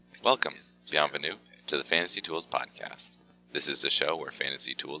Welcome, bienvenue, to the Fantasy Tools Podcast. This is a show where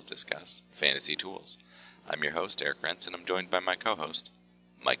fantasy tools discuss fantasy tools. I'm your host, Eric Rentz, and I'm joined by my co-host,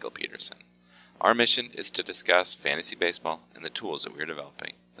 Michael Peterson. Our mission is to discuss fantasy baseball and the tools that we're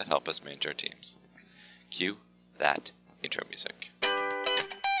developing that help us manage our teams. Cue that intro music.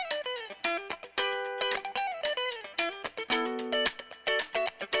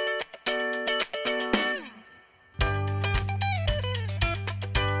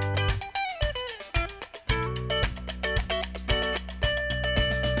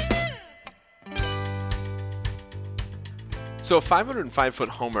 So a 505-foot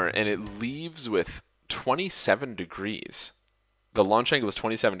homer, and it leaves with 27 degrees. The launch angle was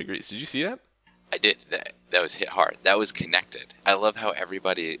 27 degrees. Did you see that? I did. That was hit hard. That was connected. I love how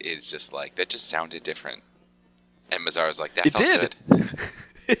everybody is just like, that just sounded different. And Mazar was like, that it felt did. good.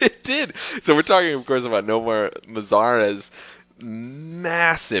 It did. So we're talking, of course, about Nomar Mazara's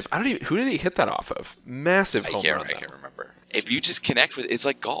massive. Who did he hit that off of? Massive home run. I can't remember. If you just connect with, it's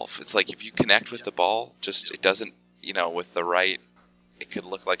like golf. It's like if you connect with the ball, it doesn't, with the right, it could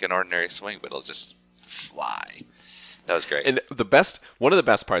look like an ordinary swing, but it'll just fly. That was great. And one of the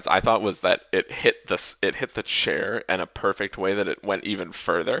best parts I thought was that it hit the chair in a perfect way that it went even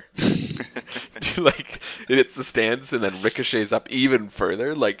further. Like it hits the stands and then ricochets up even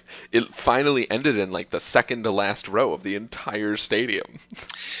further. Like it finally ended in like the second to last row of the entire stadium.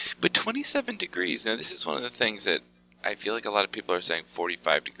 But 27 degrees. Now this is one of the things that I feel like a lot of people are saying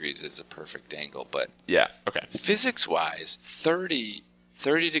 45 degrees is a perfect angle, but yeah, okay. Physics-wise, 30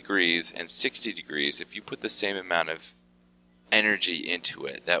 degrees and 60 degrees, if you put the same amount of energy into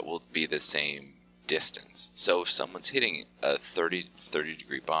it, that will be the same distance. So if someone's hitting a 30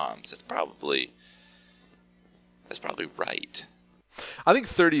 degree bombs, that's probably right. I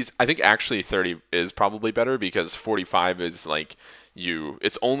think actually 30 is probably better because 45 is like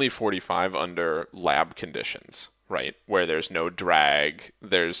it's only 45 under lab conditions. Right, where there's no drag,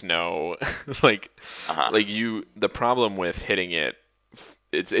 there's no the problem with hitting it,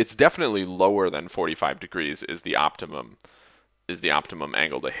 it's definitely lower than 45 degrees is the optimum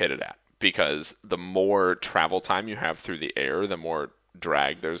angle to hit it at, because the more travel time you have through the air, the more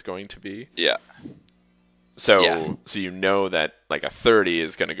drag there's going to be. Yeah. So that like a 30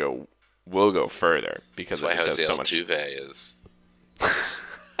 is going to will go further because that's why Jose so much. Altuve is just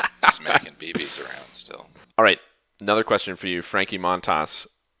smacking BBs around still. All right. Another question for you, Frankie Montas,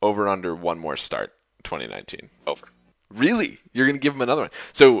 over and under one more start, 2019. Over. Really? You're going to give him another one?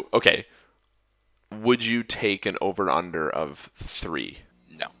 So, okay. Would you take an over-under of 3?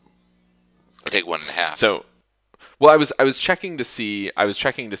 No. I'd take 1.5. So, well, I was checking to see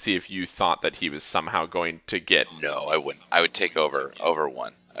if you thought that he was somehow going to get. No, I wouldn't. I would take over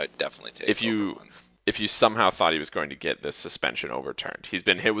 1. I would definitely take over 1. If you somehow thought he was going to get this suspension overturned, he's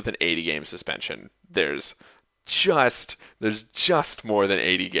been hit with an 80-game suspension. There's just more than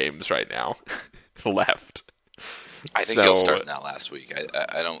 80 games right now left. I think he'll start in that last week.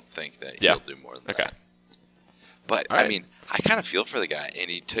 I don't think that he'll do more than that. But, right. I mean, I kind of feel for the guy,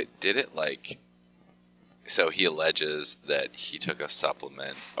 and he did it like... So he alleges that he took a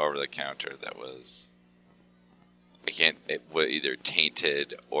supplement over the counter that was... it was either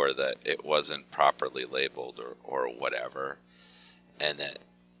tainted or that it wasn't properly labeled or whatever. And that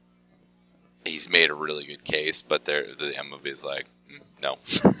he's made a really good case, but the MLB is like, no.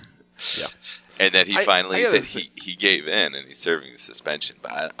 Yeah. And that he gave in and he's serving the suspension,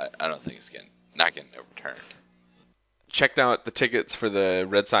 but I don't think it's not getting overturned. Checked out the tickets for the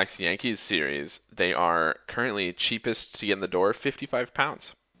Red Sox-Yankees series. They are currently cheapest to get in the door,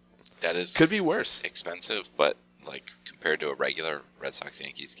 £55. That is could be worse. Expensive, but like compared to a regular Red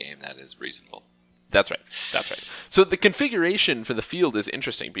Sox-Yankees game, that is reasonable. That's right. So the configuration for the field is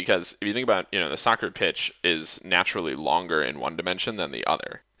interesting because if you think about, the soccer pitch is naturally longer in one dimension than the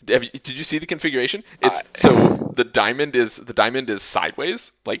other. Did you see the configuration? So the diamond is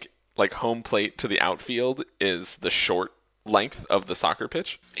sideways, like home plate to the outfield is the short length of the soccer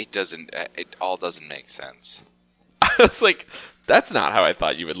pitch. It all doesn't make sense. I was like, that's not how I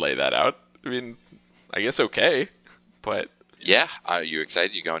thought you would lay that out. I mean, I guess okay, but yeah. Are you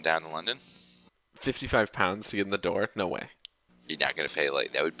excited? You going down to London? £55 to get in the door? No way. You're not going to pay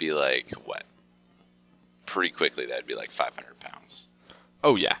that would be like what? Pretty quickly, that would be like £500.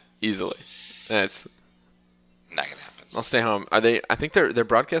 Oh yeah, easily. That's not going to happen. I'll stay home. Are they? I think they're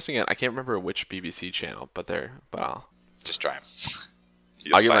broadcasting it. I can't remember which BBC channel, but I'll just try them.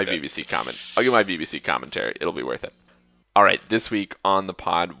 I'll get my BBC comment. I'll get my BBC commentary. It'll be worth it. All right, this week on the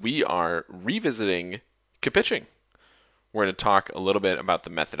pod, we are revisiting pitching. We're going to talk a little bit about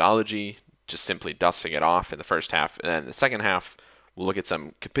the methodology, just simply dusting it off in the first half, and then in the second half, We'll look at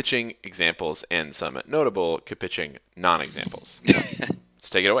some pitching examples and some notable pitching non-examples. Let's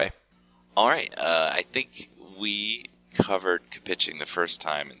take it away. All right. I think we covered pitching the first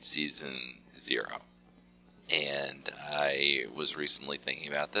time in season 0. And I was recently thinking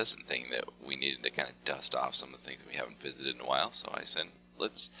about this and thinking that we needed to kind of dust off some of the things that we haven't visited in a while. So I said,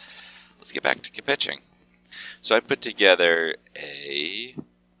 let's get back to pitching. So I put together a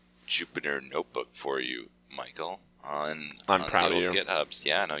Jupyter notebook for you, Michael, on proud of you. GitHubs.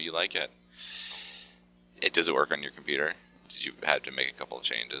 Yeah, I know you like it. Does it work on your computer? Did you have to make a couple of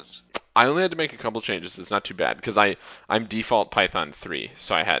changes? I only had to make a couple changes. It's not too bad because I'm default Python 3,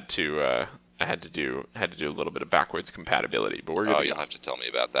 so I had to do a little bit of backwards compatibility. But we're good. You'll have to tell me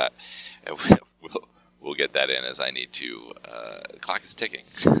about that. We'll get that in as I need to. The clock is ticking.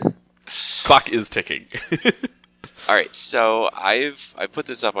 Clock is ticking. All right, so I put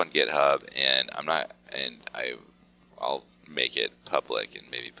this up on GitHub, and I'll make it public and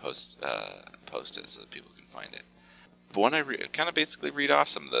maybe post it so that people can find it. But when I kind of basically read off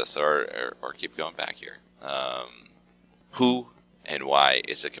some of this, or keep going back here, who and why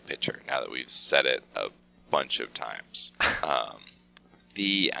is a pitcher? Now that we've said it a bunch of times,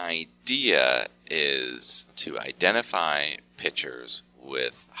 the idea is to identify pitchers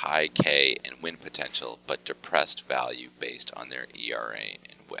with high K and win potential, but depressed value based on their ERA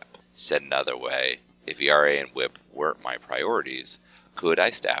and WHIP. Said another way, if ERA and WHIP weren't my priorities, could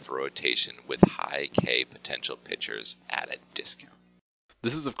I staff a rotation with high K potential pitchers at a discount?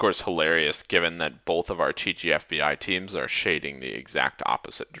 This is, of course, hilarious given that both of our TGFBI teams are shading the exact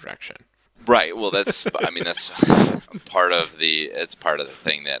opposite direction. Right. Well, that's part of the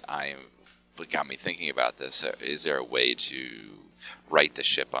thing that what got me thinking about this. Is there a way to right the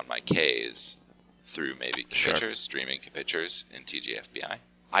ship on my Ks through maybe pitchers, streaming pitchers in TGFBI?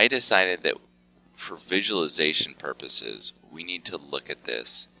 I decided that for visualization purposes, we need to look at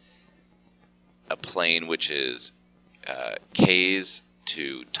this, a plane which is Ks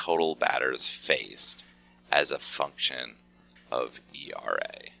to total batters faced as a function of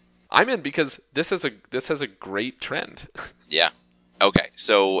ERA. I'm in because this has a great trend. Yeah. Okay.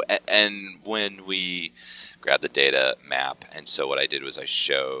 So, and when we grab the data map, and so what I did was I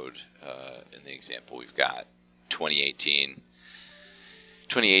showed in the example we've got 2018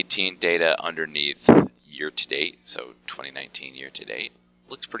 data underneath year to date, so 2019 year to date.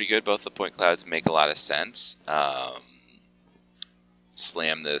 Looks pretty good. Both the point clouds make a lot of sense.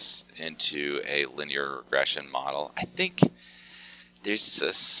 Slam this into a linear regression model. I think there's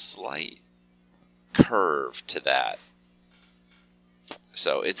a slight curve to that.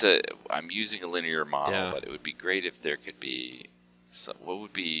 So I'm using a linear model, but it would be great if there could be what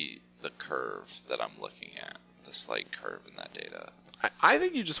would be the curve that I'm looking at? The slight curve in that data. I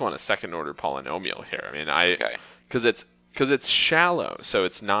think you just want a second order polynomial here. I mean, because it's shallow, so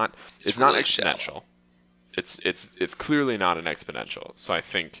it's not really exponential. Shallow. It's clearly not an exponential. So I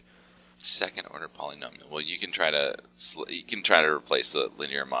think second order polynomial. Well, you can try to replace the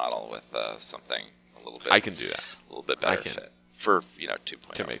linear model with something a little bit. I can do that. A little bit better fit for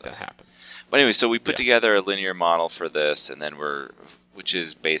 2.0. Can make that happen. But anyway, so we put together a linear model for this, and then which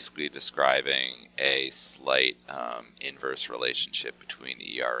is basically describing a slight inverse relationship between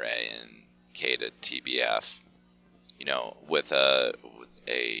ERA and K to TBF. With a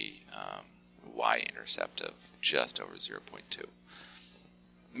y-intercept of just over 0.2.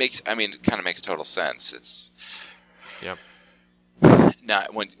 It kind of makes total sense. It's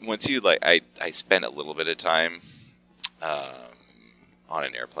not once you I spent a little bit of time on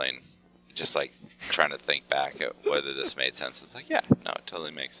an airplane, just trying to think back at whether this made sense. It's it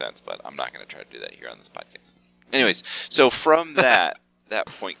totally makes sense, but I'm not going to try to do that here on this podcast. Anyways, so from that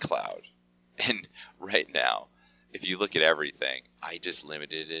point cloud, and right now, if you look at everything, I just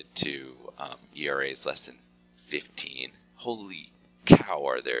limited it to ERAs less than 15. Holy cow,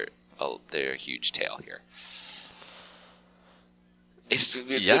 are there a huge tail here. It's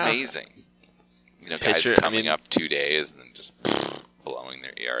amazing. Guys coming up 2 days and then just blowing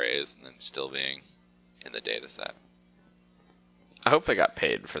their ERAs and then still being in the data set. I hope they got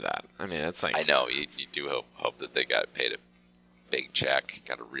paid for that. I mean, it's I know, you do hope that they got paid a big check,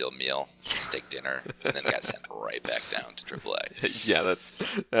 got a real meal, steak dinner, and then got sent right back down to AAA. Yeah,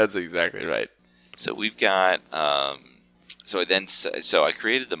 that's exactly right. So we've got so I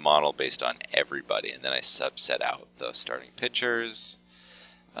created the model based on everybody, and then I subset out the starting pitchers.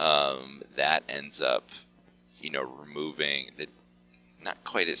 That ends up, removing the not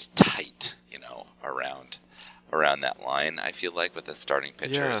quite as tight, around that line. I feel like with the starting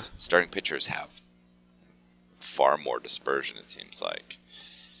pitchers, starting pitchers have far more dispersion. It seems like.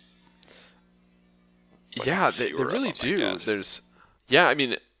 They really do. Yeah, I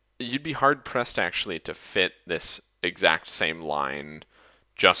mean, you'd be hard pressed actually to fit this exact same line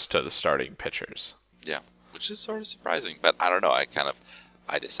just to the starting pitchers. Yeah, which is sort of surprising, but I don't know.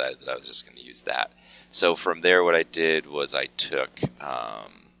 I decided that I was just going to use that. So from there, what I did was I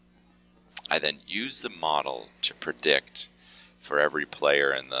then used the model to predict for every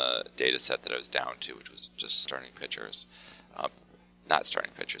player in the data set that I was down to, which was just starting pitchers. Not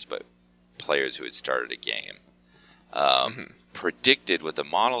starting pitchers, but players who had started a game. Predicted what the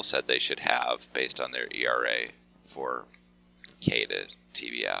model said they should have based on their ERA for K to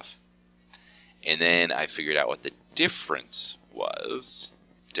TBF. And then I figured out what the difference was.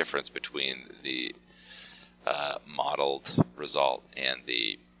 Difference between the modeled result and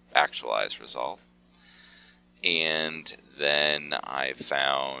the actualized result. And then I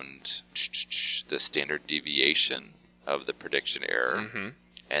found the standard deviation of the prediction error. Mm-hmm.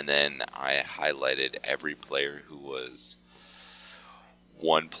 And then I highlighted every player who was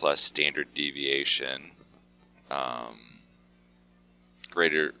 1+ standard deviation,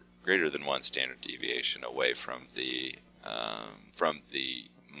 greater than 1 standard deviation away from the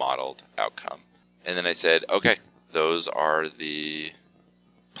modeled outcome. And then I said, okay, those are the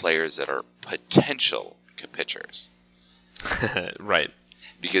players that are potential pitchers. Right.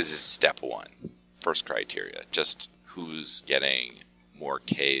 Because it's step 1, first criteria, just who's getting more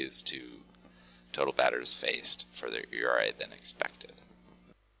Ks to total batters faced for their ERA than expected.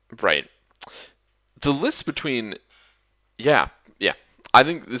 Right. The list between, yeah. I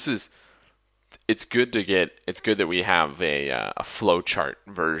think it's good that we have a flowchart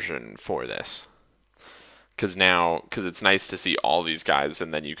version for this. Because it's nice to see all these guys,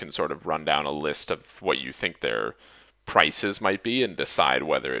 and then you can sort of run down a list of what you think their prices might be and decide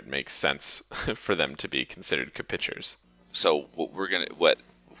whether it makes sense for them to be considered pitchers. So what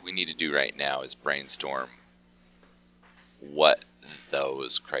we need to do right now is brainstorm what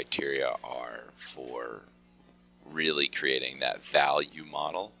those criteria are for really creating that value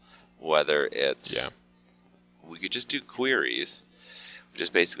model. Whether it's we could just do queries,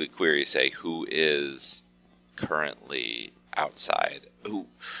 just basically queries say who is currently outside,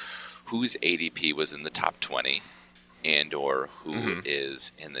 whose ADP was in the top 20, and or who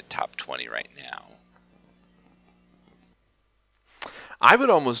is in the top 20 right now. I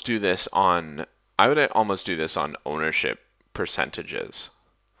would almost do this on ownership percentages.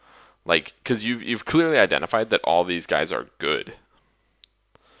 Like, because you've clearly identified that all these guys are good.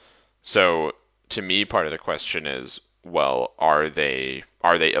 So to me, part of the question is, well, are they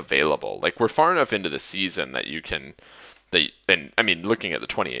available? Like, we're far enough into the season that you can, and I mean, looking at the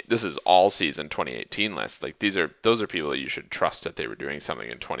 28, this is all season 2018 list. Like, those are people that you should trust that they were doing something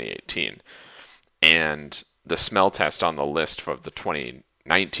in 2018, and the smell test on the list of the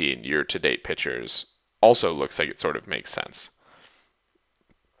 2019 year-to-date pitchers also looks like it sort of makes sense.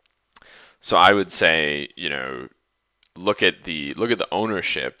 So I would say, look at the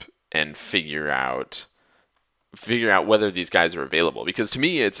ownership and figure out whether these guys are available. Because to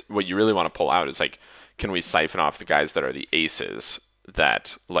me, it's what you really want to pull out is like, can we siphon off the guys that are the aces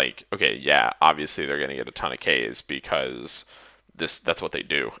that, like, okay, yeah, obviously they're going to get a ton of Ks because that's what they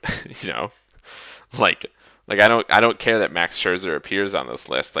do, Like I don't care that Max Scherzer appears on this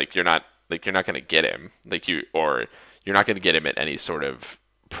list. Like, you're not going to get him. You're not going to get him at any sort of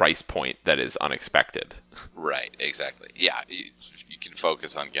price point that is unexpected. Right, exactly. Yeah, you can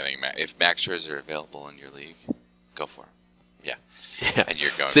focus on getting if Max Scherzer available in your league, go for him. Yeah. And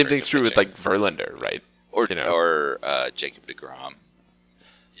you're going. Same thing's true with like Verlander, right? Or Jacob deGrom.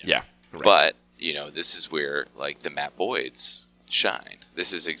 Yeah. Right. But this is where like the Matt Boyds shine.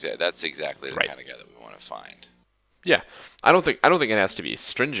 That's exactly the kind of guy that we want to find. Yeah, I don't think it has to be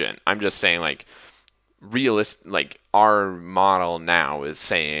stringent. I'm just saying, like, our model now is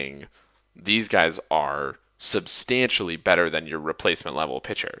saying these guys are substantially better than your replacement level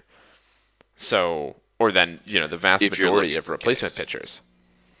pitcher. So, or than the vast majority of replacement pitchers.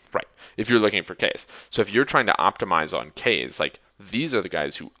 Right. If you're looking for Ks. So if you're trying to optimize on Ks, like, these are the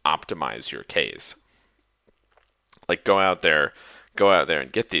guys who optimize your Ks. Like, go out there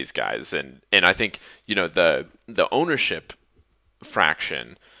and get these guys. And I think, the ownership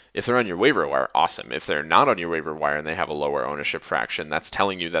fraction, if they're on your waiver wire, awesome. If they're not on your waiver wire and they have a lower ownership fraction, that's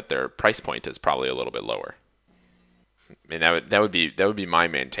telling you that their price point is probably a little bit lower. I mean, that would be my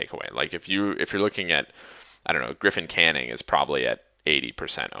main takeaway. Like, if you're looking at, I don't know, Griffin Canning is probably at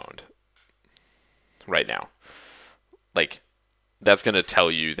 80% owned right now. Like, that's going to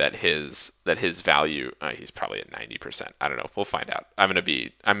tell you that his value, he's probably at 90%. I don't know. We'll find out. I'm going to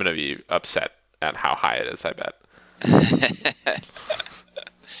be upset at how high it is, I bet.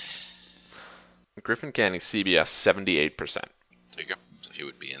 Griffin Canning CBS 78%. There you go. So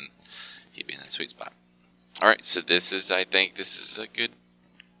he'd be in that sweet spot. All right, so I think this is a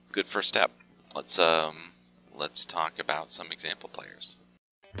good first step. Let's talk about some example players.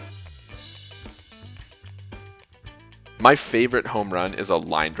 My favorite home run is a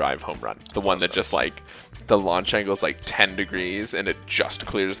line drive home run. The one that just like the launch angle is like 10 degrees and it just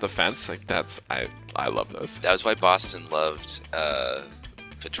clears the fence. Like I love those. That was why Boston loved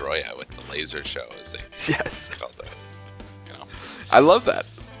Pedroia with the laser show, as they called it. You know. I love that.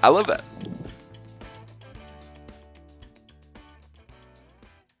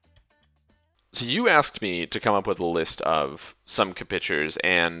 So you asked me to come up with a list of some pitchers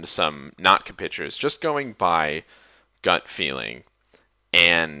and some not pitchers, just going by gut feeling.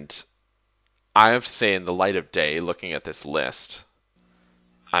 And I have to say, in the light of day, looking at this list,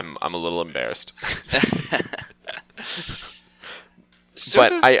 I'm a little embarrassed.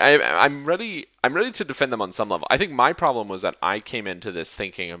 But I'm ready to defend them on some level. I think my problem was that I came into this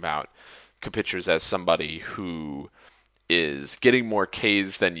thinking about pitchers as somebody who is getting more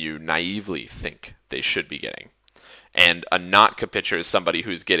Ks than you naively think they should be getting. And a not pitcher is somebody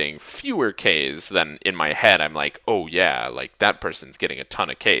who's getting fewer Ks than in my head. I'm like, oh yeah, like that person's getting a ton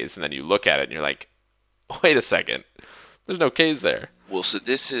of Ks. And then you look at it and you're like, wait a second, there's no Ks there. Well, so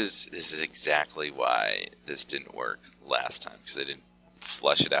this is exactly why this didn't work last time, because I didn't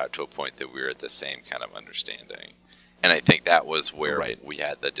flush it out to a point that we were at the same kind of understanding. And I think that was where we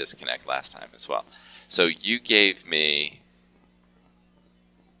had the disconnect last time as well. So you gave me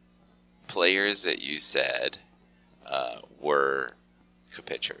players that you said were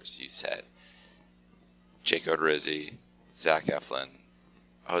pitchers. You said Jake Odorizzi, Zach Eflin,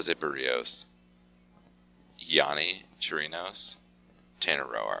 Jose Barrios, Yonny Chirinos, Tanner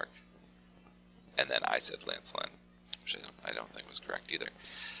Roark, and then I said Lance Lynn, which I don't think was correct either.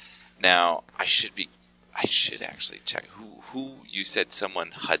 Now I should actually check who you said someone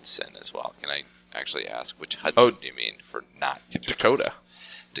Hudson as well. Can I actually ask which Hudson do you mean for not pitchers?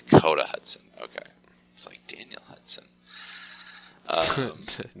 Dakota Hudson. Okay, it's like Daniel Hudson.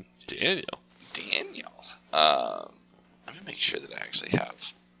 Daniel. I'm gonna make sure that I actually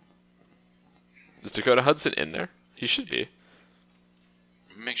have. Is Dakota Hudson in there? He should be.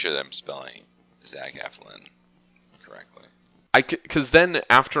 Make sure that I'm spelling Zach Eflin correctly. Because then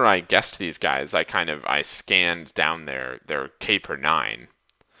after I guessed these guys, I scanned down their K per 9,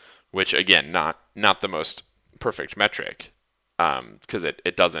 which again not the most perfect metric, because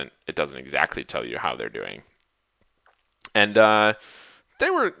it doesn't exactly tell you how they're doing, and they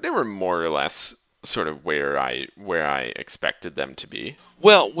were more or less sort of where I expected them to be.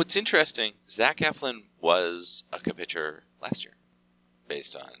 Well, what's interesting, Zach Eflin was a pitcher last year,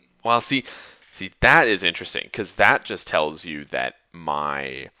 based on. Well, see, that is interesting, because that just tells you that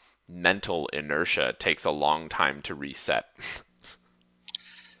my mental inertia takes a long time to reset.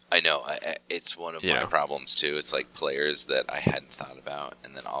 I know. It's one of my problems, too. It's like players that I hadn't thought about,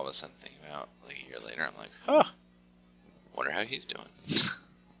 and then all of a sudden think about, like a year later, I'm like, wonder how he's doing.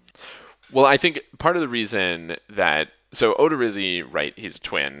 Well, I think part of the reason that... So, Odorizzi, right, he's a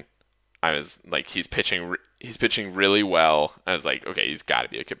twin. I was like, he's pitching really well. I was like, okay, he's got to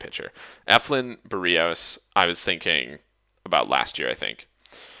be a good pitcher. Eflin, Barrios, I was thinking about last year, I think.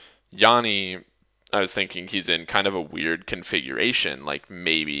 Yonny, I was thinking he's in kind of a weird configuration. Like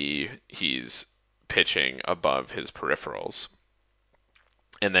maybe he's pitching above his peripherals.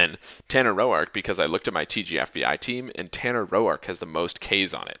 And then Tanner Roark, because I looked at my TGFBI team, and Tanner Roark has the most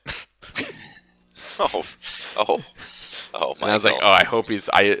Ks on it. Oh, and I was like, I hope he's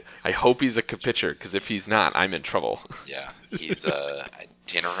a pitcher, because if he's not, I'm in trouble. Yeah, he's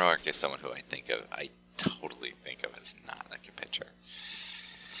Tanner Roark is someone who I totally think of as not a pitcher.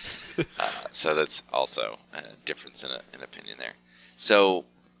 So that's also a difference in opinion there. So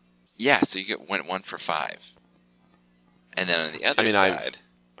yeah, so you went 1 for 5, and then on the other side,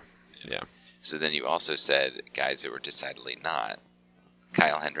 So then you also said guys that were decidedly not.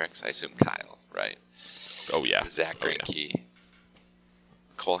 Kyle Hendricks, I assume Kyle, right? Oh yeah. Zach Greinke,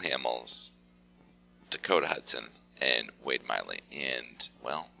 Cole Hamels, Dakota Hudson, and Wade Miley. And,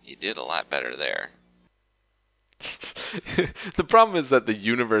 well, you did a lot better there. The problem is that the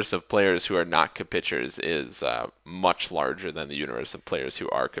universe of players who are not pitchers is much larger than the universe of players who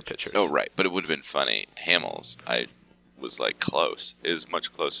are pitchers. Oh, right. But it would have been funny. Hamels, I was like close. Is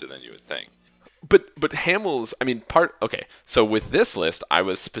much closer than you would think. But Hamels, I mean, okay, so with this list, I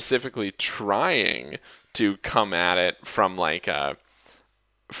was specifically trying to come at it from okay,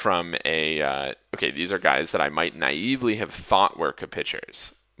 these are guys that I might naively have thought were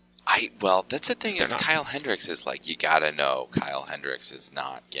pitchers. Well, that's the thing is Kyle Hendricks is like, you gotta know Kyle Hendricks is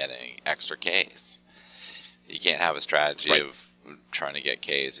not getting extra Ks. You can't have a strategy of trying to get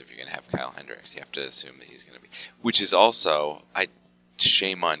K's if you're going to have Kyle Hendricks. You have to assume that he's going to be. Which is also,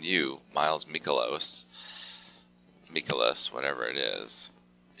 shame on you, Miles Mikolas, whatever it is.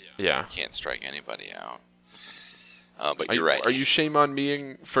 Yeah. Can't strike anybody out. But you're right. Are you shame on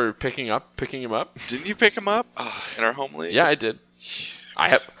me for picking him up? Didn't you pick him up in our home league? Yeah, I did.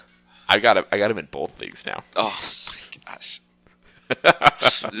 I got him in both leagues now. Oh my gosh.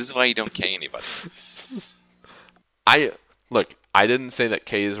 This is why you don't K anybody. I didn't say that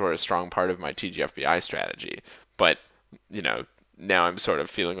Ks were a strong part of my TGFBI strategy, but now I'm sort of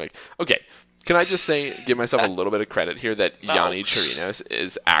feeling like, okay, can I just give myself a little bit of credit here that Yanni Chirinos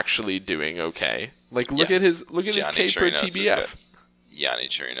is actually doing okay? Like, look at his K per TBF. Yanni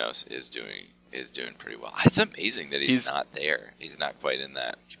Chirinos is doing pretty well. It's amazing that he's not there. He's not quite in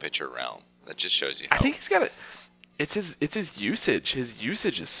that pitcher realm. That just shows you how. I think he's got it. It's his usage. His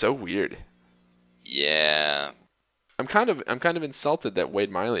usage is so weird. Yeah. I'm kind of insulted that Wade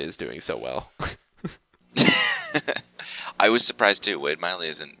Miley is doing so well. I was surprised too. Wade Miley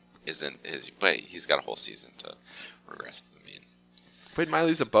isn't his, but he's got a whole season to regress to the mean. Wade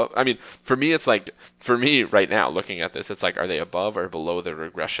Miley's above. I mean, for me right now, looking at this, it's like, are they above or below the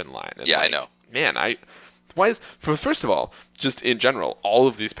regression line? Yeah, I know. Man, first of all, just in general, all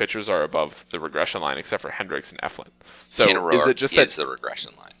of these pitchers are above the regression line except for Hendricks and Eflin. So is it just the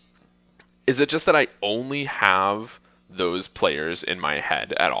regression line? Is it just that I only have those players in my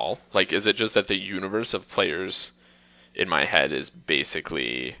head at all? Like, is it just that the universe of players in my head is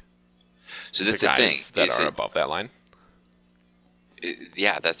basically that's the thing guys that are above that line?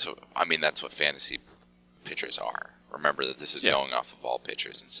 That's what fantasy pitchers are. Remember that this is going off of all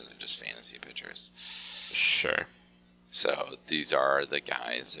pitchers instead of just fantasy pitchers. Sure. So these are the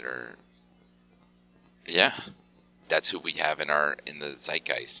guys that are. That's who we have in the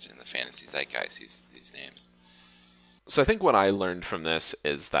zeitgeist, in the fantasy zeitgeist. These names. So I think what I learned from this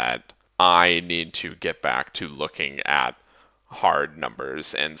is that I need to get back to looking at hard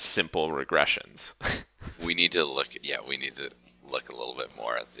numbers and simple regressions. We need to look a little bit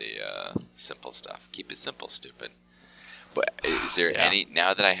more at the simple stuff. Keep it simple, stupid. But is there any,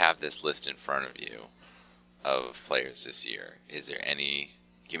 now that I have this list in front of you of players this year, is there any,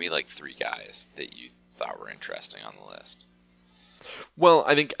 give me like 3 guys that you thought were interesting on the list? Well,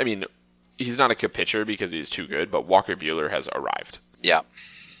 he's not a pitcher because he's too good, but Walker Buehler has arrived. Yeah.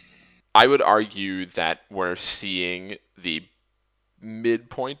 I would argue that we're seeing the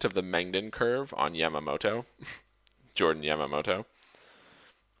midpoint of the Mengden curve on Yamamoto, Jordan Yamamoto,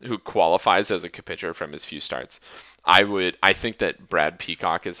 who qualifies as a pitcher from his few starts. I think that Brad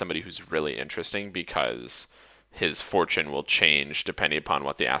Peacock is somebody who's really interesting because his fortune will change depending upon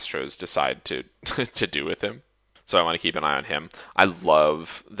what the Astros decide to do with him. So I want to keep an eye on him. I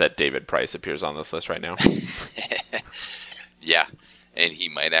love that David Price appears on this list right now. Yeah. And he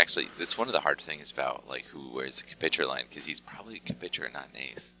might actually, that's one of the hard things about like who wears a pitcher line, because he's probably a pitcher and not an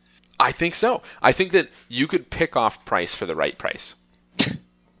ace. I think so. I think that you could pick off Price for the right price.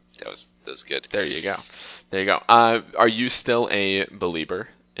 That was good. There you go. Are you still a believer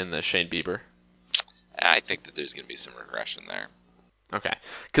in the Shane Bieber? I think that there's going to be some regression there. Okay,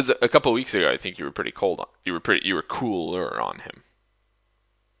 because a couple of weeks ago, I think you were pretty cold. You were cooler on him.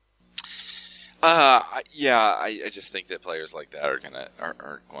 I just think that players like that are going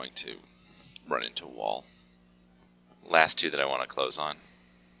to run into a wall. Last 2 that I want to close on,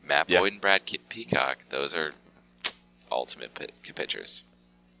 Matt Boyd and Brad Peacock. Those are ultimate pitchers.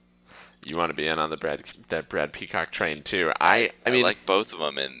 You want to be in on that Brad Peacock train too. I mean, like both of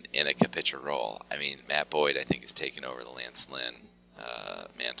them in a pitcher role. I mean, Matt Boyd, I think, is taking over the Lance Lynn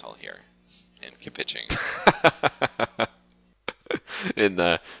mantle here in pitching. In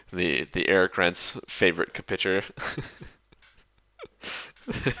the Eric Rent's favorite pitcher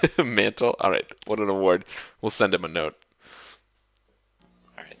mantle. All right, what an award! We'll send him a note.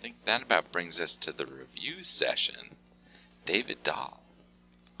 All right, I think that about brings us to the review session. David Dahl.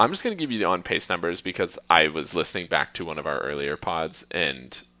 I'm just going to give you the on-pace numbers because I was listening back to one of our earlier pods,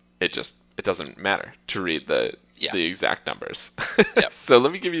 and it doesn't matter to read the exact numbers. Yep. So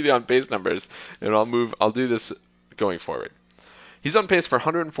let me give you the on-pace numbers, and I'll do this going forward. He's on pace for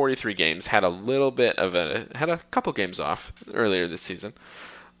 143 games. Had a couple games off earlier this season,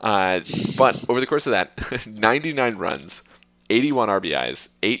 but over the course of that, 99 runs, 81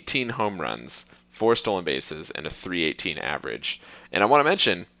 RBIs, 18 home runs, 4 stolen bases, and a .318 average. And I want to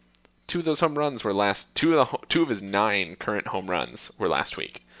mention, 2 of those home runs were two of his 9 current home runs were last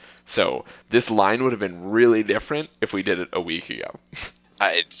week. So this line would have been really different if we did it a week ago.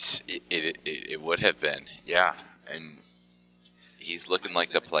 It would have been, yeah. And he's looking like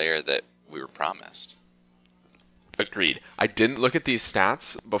the player that we were promised. Agreed. I didn't look at these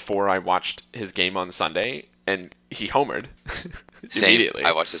stats before I watched his game on Sunday, and he homered immediately.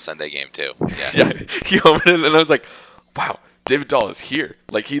 I watched the Sunday game too. Yeah. Yeah, he homered, and I was like, wow, David Dahl is here.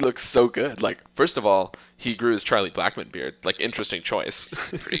 Like, he looks so good. Like, first of all, he grew his Charlie Blackmon beard. Like, interesting choice.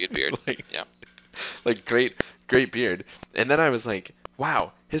 Pretty good beard. Yeah. Like, great beard. And then I was like,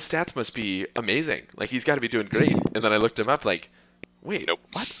 wow, his stats must be amazing. Like, he's got to be doing great. And then I looked him up, like, wait, nope.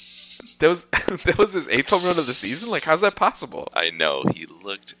 What? That was his 8th home run of the season? Like, how's that possible? I know. He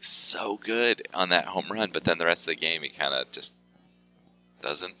looked so good on that home run, but then the rest of the game, he kind of just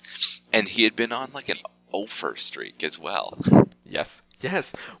doesn't. And he had been on, like, an 0-for streak as well. Yes.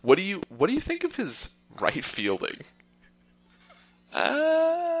 What do you think of his right fielding?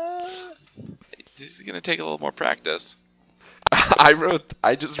 This is going to take a little more practice.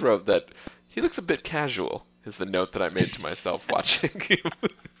 I just wrote that he looks a bit casual, is the note that I made to myself watching him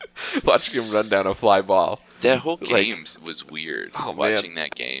run down a fly ball. That whole game was weird. Watching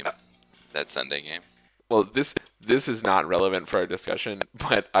that game, that Sunday game. Well, this is not relevant for our discussion,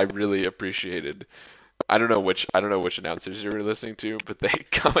 but I really appreciated. I don't know which announcers you were listening to, but they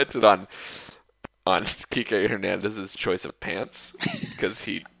commented on Kike Hernandez's choice of pants because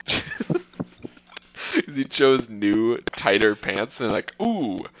he chose new tighter pants, and they're like,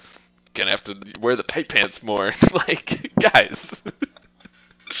 ooh, gonna have to wear the tight pants more. Like, guys.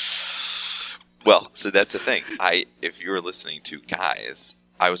 Well, so that's the thing. If you were listening to Guys,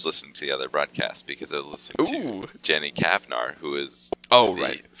 I was listening to the other broadcast because I was listening to Jenny Kavnar, who is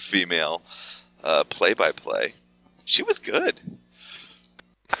the female play-by-play. She was good.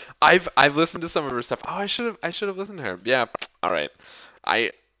 I've listened to some of her stuff. Oh, I should have listened to her. Yeah, all right.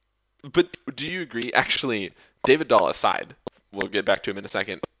 But do you agree? Actually, David Dahl aside, we'll get back to him in a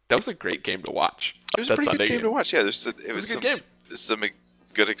second. That was a great game to watch. It was a pretty good game to watch. Yeah, it was a good game. Some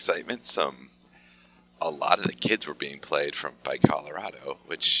good excitement. A lot of the kids were being played by Colorado,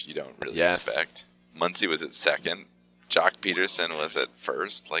 which you don't really expect. Muncy was at second. Jock Peterson was at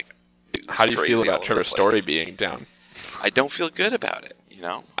first. Like, how do you feel about Trevor Story being down? I don't feel good about it. You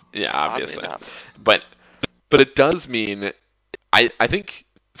know? Yeah, obviously. But it does mean I think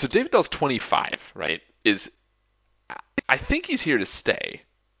so. David Dahl's 25, right? I think he's here to stay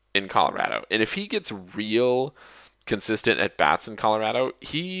in Colorado, and if he gets real consistent at bats in Colorado,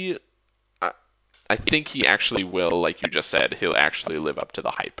 I think he actually will, like you just said, he'll actually live up to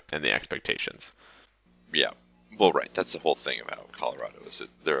the hype and the expectations. Yeah. Well, right. That's the whole thing about Colorado is that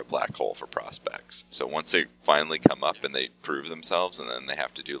they're a black hole for prospects. So once they finally come up and they prove themselves, and then they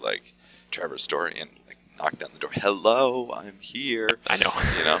have to do like Trevor Story and like knock down the door. Hello, I'm here. I know.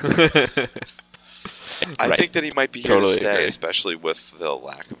 You know. I think that he might be here to stay, especially with the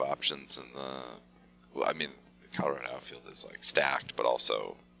lack of options and the Colorado outfield is like stacked, but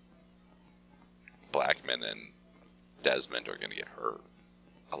also Blackmon and Desmond are going to get hurt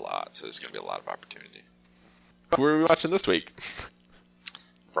a lot, so there's going to be a lot of opportunity. Who are we watching this week?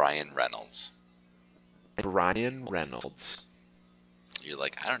 Bryan Reynolds. Bryan Reynolds. You're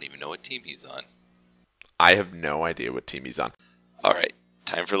like, I don't even know what team he's on. I have no idea what team he's on. All right,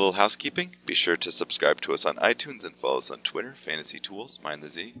 time for a little housekeeping. Be sure to subscribe to us on iTunes and follow us on Twitter, Fantasy Tools, Mind the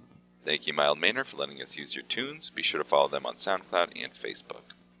Z. Thank you, Mild Manor, for letting us use your tunes. Be sure to follow them on SoundCloud and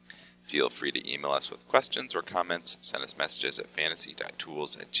Facebook. Feel free to email us with questions or comments. Send us messages at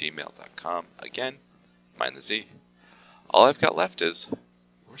fantasy.tools@gmail.com. Again, Mind the Z. All I've got left is,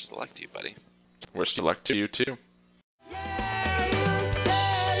 we're select to you, buddy. We're select to you, too.